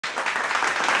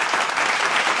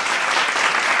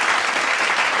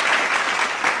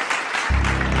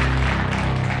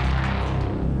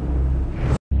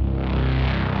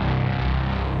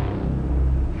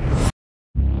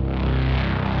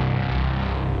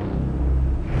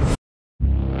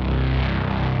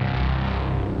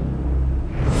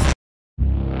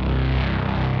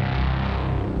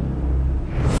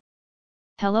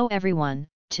Hello everyone,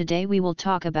 today we will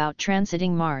talk about transiting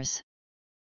Mars.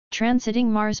 Transiting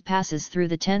Mars passes through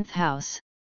the 10th house.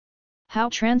 How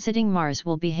transiting Mars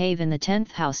will behave in the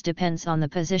 10th house depends on the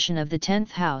position of the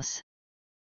 10th house.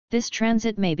 This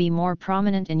transit may be more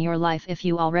prominent in your life if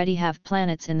you already have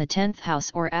planets in the 10th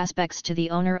house or aspects to the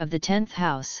owner of the 10th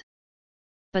house.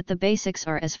 But the basics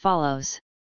are as follows.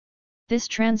 This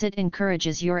transit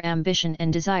encourages your ambition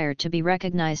and desire to be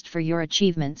recognized for your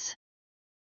achievements.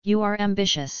 You are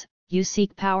ambitious, you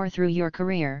seek power through your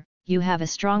career, you have a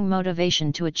strong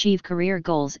motivation to achieve career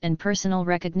goals and personal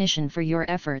recognition for your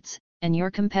efforts, and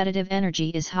your competitive energy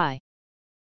is high.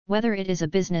 Whether it is a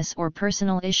business or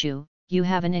personal issue, you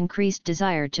have an increased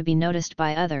desire to be noticed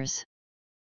by others.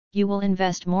 You will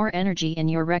invest more energy in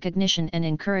your recognition and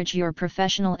encourage your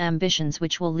professional ambitions,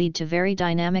 which will lead to very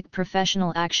dynamic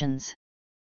professional actions.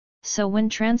 So when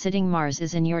transiting Mars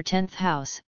is in your 10th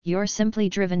house, you're simply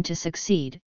driven to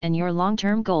succeed, and your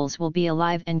long-term goals will be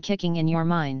alive and kicking in your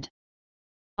mind.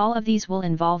 All of these will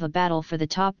involve a battle for the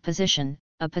top position,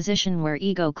 a position where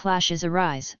ego clashes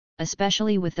arise,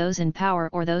 especially with those in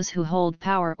power or those who hold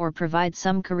power or provide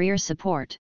some career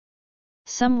support.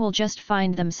 Some will just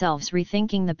find themselves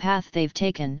rethinking the path they've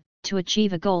taken, to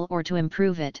achieve a goal or to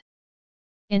improve it.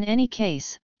 In any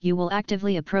case, you will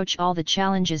actively approach all the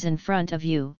challenges in front of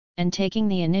you, and taking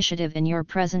the initiative in your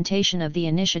presentation of the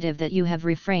initiative that you have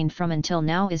refrained from until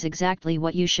now is exactly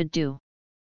what you should do.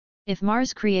 If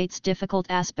Mars creates difficult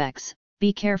aspects,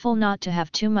 be careful not to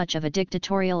have too much of a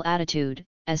dictatorial attitude,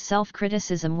 as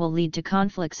self-criticism will lead to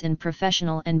conflicts in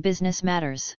professional and business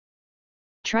matters.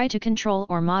 Try to control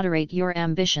or moderate your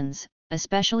ambitions,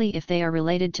 especially if they are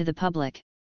related to the public.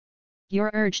 Your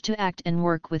urge to act and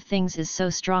work with things is so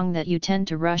strong that you tend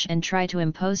to rush and try to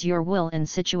impose your will in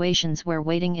situations where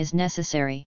waiting is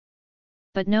necessary.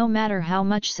 But no matter how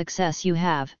much success you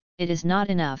have, it is not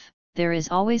enough, there is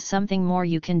always something more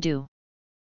you can do.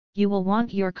 You will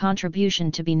want your contribution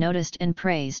to be noticed and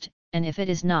praised, and if it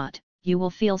is not, you will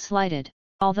feel slighted,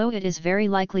 although it is very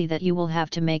likely that you will have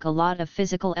to make a lot of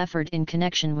physical effort in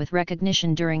connection with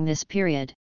recognition during this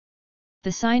period.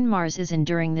 The sign Mars is in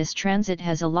during this transit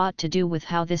has a lot to do with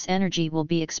how this energy will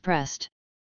be expressed.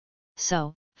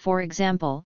 So, for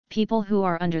example, people who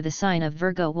are under the sign of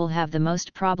Virgo will have the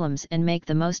most problems and make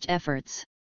the most efforts.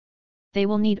 They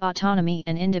will need autonomy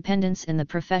and independence in the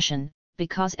profession,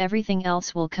 because everything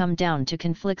else will come down to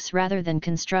conflicts rather than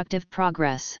constructive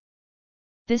progress.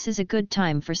 This is a good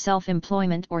time for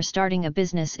self-employment or starting a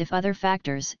business if other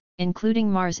factors,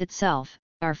 including Mars itself,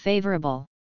 are favorable.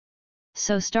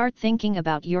 So start thinking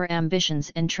about your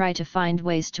ambitions and try to find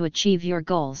ways to achieve your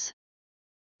goals.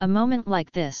 A moment like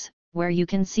this, where you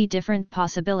can see different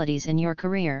possibilities in your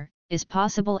career, is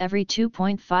possible every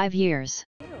 2.5 years.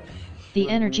 The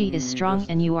energy is strong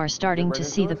and you are starting to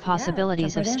see the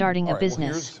possibilities of starting a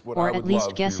business, or at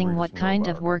least guessing what kind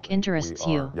of work interests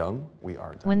you.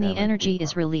 When the energy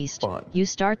is released, you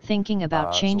start thinking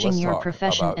about changing your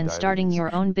profession and starting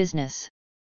your own business.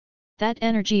 That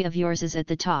energy of yours is at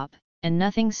the top, and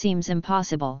nothing seems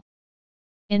impossible.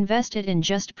 Invest it in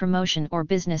just promotion or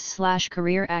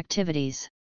business/career activities.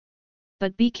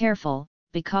 But be careful,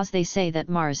 because they say that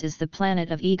Mars is the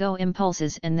planet of ego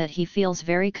impulses and that he feels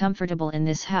very comfortable in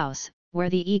this house,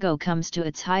 where the ego comes to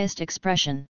its highest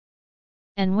expression.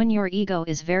 And when your ego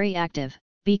is very active,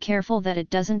 be careful that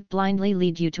it doesn't blindly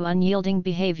lead you to unyielding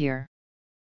behavior.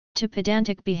 To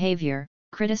pedantic behavior,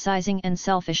 criticizing and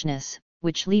selfishness,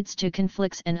 which leads to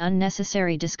conflicts and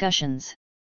unnecessary discussions.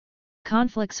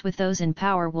 Conflicts with those in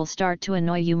power will start to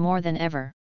annoy you more than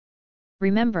ever.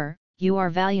 Remember, you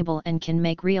are valuable and can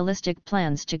make realistic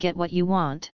plans to get what you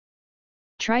want.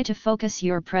 Try to focus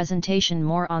your presentation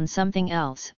more on something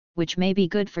else, which may be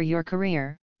good for your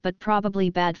career, but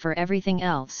probably bad for everything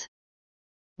else.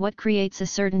 What creates a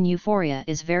certain euphoria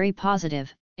is very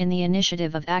positive, in the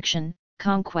initiative of action,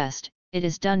 conquest. It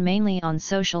is done mainly on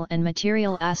social and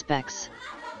material aspects.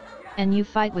 And you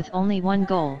fight with only one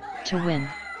goal, to win.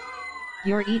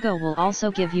 Your ego will also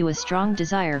give you a strong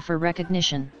desire for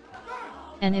recognition.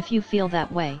 And if you feel that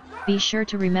way, be sure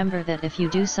to remember that if you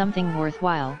do something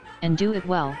worthwhile, and do it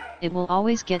well, it will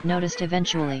always get noticed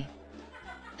eventually.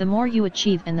 The more you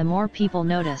achieve and the more people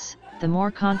notice, the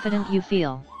more confident you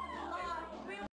feel.